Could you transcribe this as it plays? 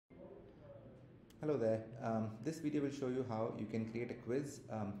Hello there. This video will show you how you can create a quiz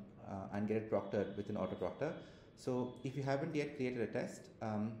and get it proctored with an AutoProctor. So if you haven't yet created a test,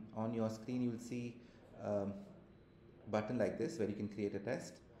 on your screen you will see a button like this where you can create a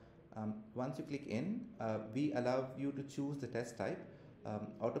test. Once you click in, we allow you to choose the test type.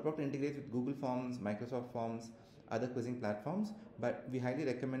 AutoProctor integrates with Google Forms, Microsoft Forms, other quizzing platforms, but we highly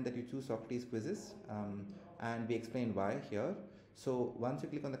recommend that you choose Socrates quizzes, and we explain why here. So once you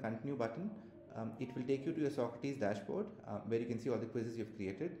click on the continue button, it will take you to your Socrates dashboard where you can see all the quizzes you've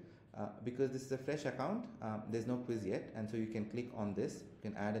created. Because this is a fresh account, there's no quiz yet, and so you can click on this, you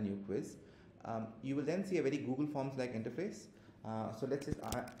can add a new quiz. You will then see a very Google Forms like interface. So let's just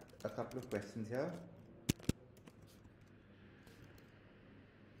add a couple of questions here.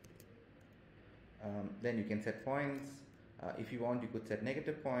 Then you can set points. If you want, you could set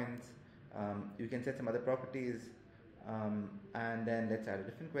negative points. You can set some other properties, and then let's add a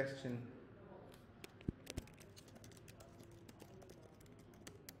different question.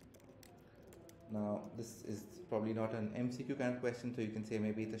 Now this is probably not an MCQ kind of question, so you can say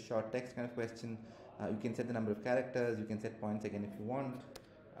maybe it's a short text kind of question. You can set the number of characters, you can set points again if you want,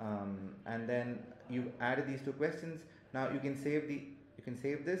 and then you've added these two questions. Now you can save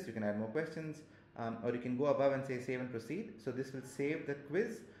this, you can add more questions, or you can go above and say save and proceed. So this will save the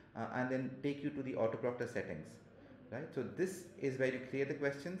quiz and then take you to the AutoProctor settings, right? So this is where you create the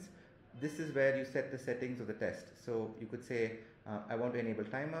questions. This is where you set the settings of the test. So you could say I want to enable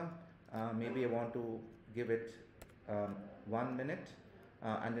timer. Maybe I want to give it 1 minute,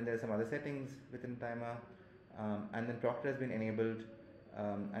 and then there are some other settings within timer, and then Proctor has been enabled,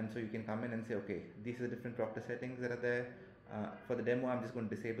 and so you can come in and say, okay, these are the different Proctor settings that are there. For the demo, I'm just going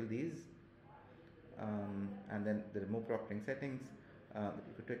to disable these, and then the remove proctoring settings that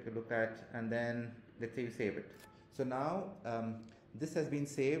you could take a look at, and then let's say you save it. So now this has been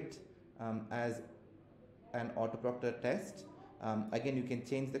saved as an AutoProctor test. Again, you can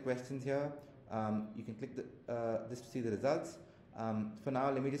change the questions here. You can click this to see the results. For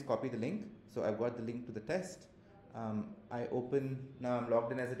now, let me just copy the link. So I've got the link to the test. Now I'm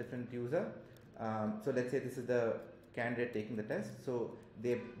logged in as a different user. So let's say this is the candidate taking the test. So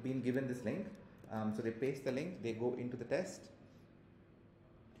they've been given this link. So they paste the link, they go into the test.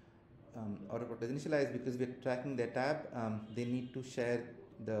 AutoProctor is initialized because we're tracking their tab. They need to share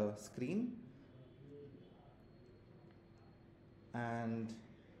the screen. And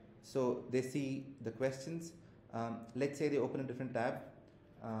so they see the questions. Let's say they open a different tab.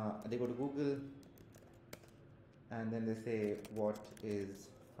 They go to Google, and then they say, what is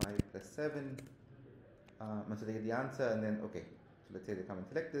 5 plus 7? So they get the answer, and then, okay, so let's say they come and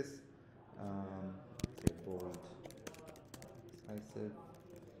select this. Say bold, decisive.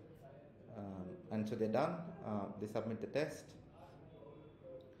 And so they're done. They submit the test.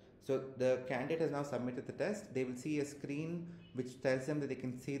 So the candidate has now submitted the test. They will see a screen which tells them that they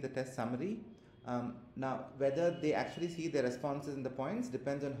can see the test summary. Now, whether they actually see the responses and the points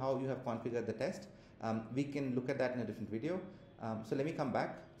depends on how you have configured the test. We can look at that in a different video. So let me come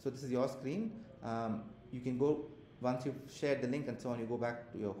back. So this is your screen. You can go, once you've shared the link and so on, you go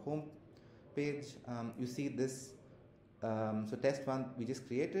back to your home page. You see this. So test 1 we just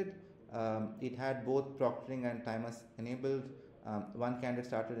created. It had both proctoring and timers enabled. One candidate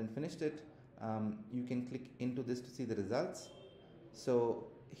started and finished it. You can click into this to see the results. So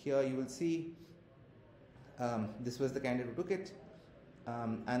here you will see this was the candidate who took it,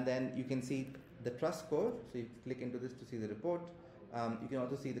 and then you can see the trust score. So you click into this to see the report. You can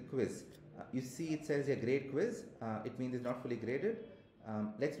also see the quiz. You see it says a grade quiz. It means it's not fully graded.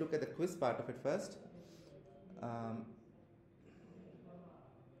 Let's look at the quiz part of it first.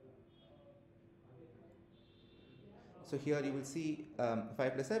 So here you will see 5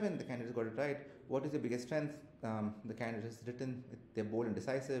 plus 7, the candidate got it right. What is your biggest strength? The candidate has written, they're bold and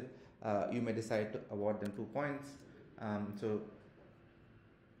decisive. You may decide to award them 2 points. So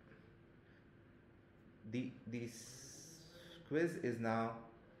the quiz is now,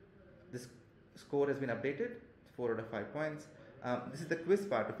 this score has been updated, 4 out of 5 points. This is the quiz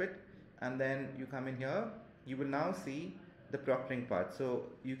part of it. And then you come in here, you will now see the proctoring part. So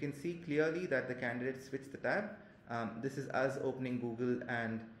you can see clearly that the candidate switched the tab. This is us opening Google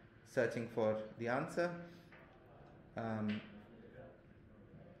and searching for the answer. And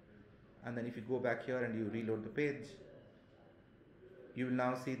then if you go back here and you reload the page, you will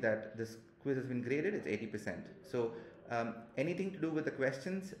now see that this quiz has been graded. It's 80%. So anything to do with the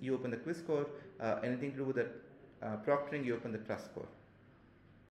questions, you open the quiz score. Anything to do with the proctoring, you open the trust score.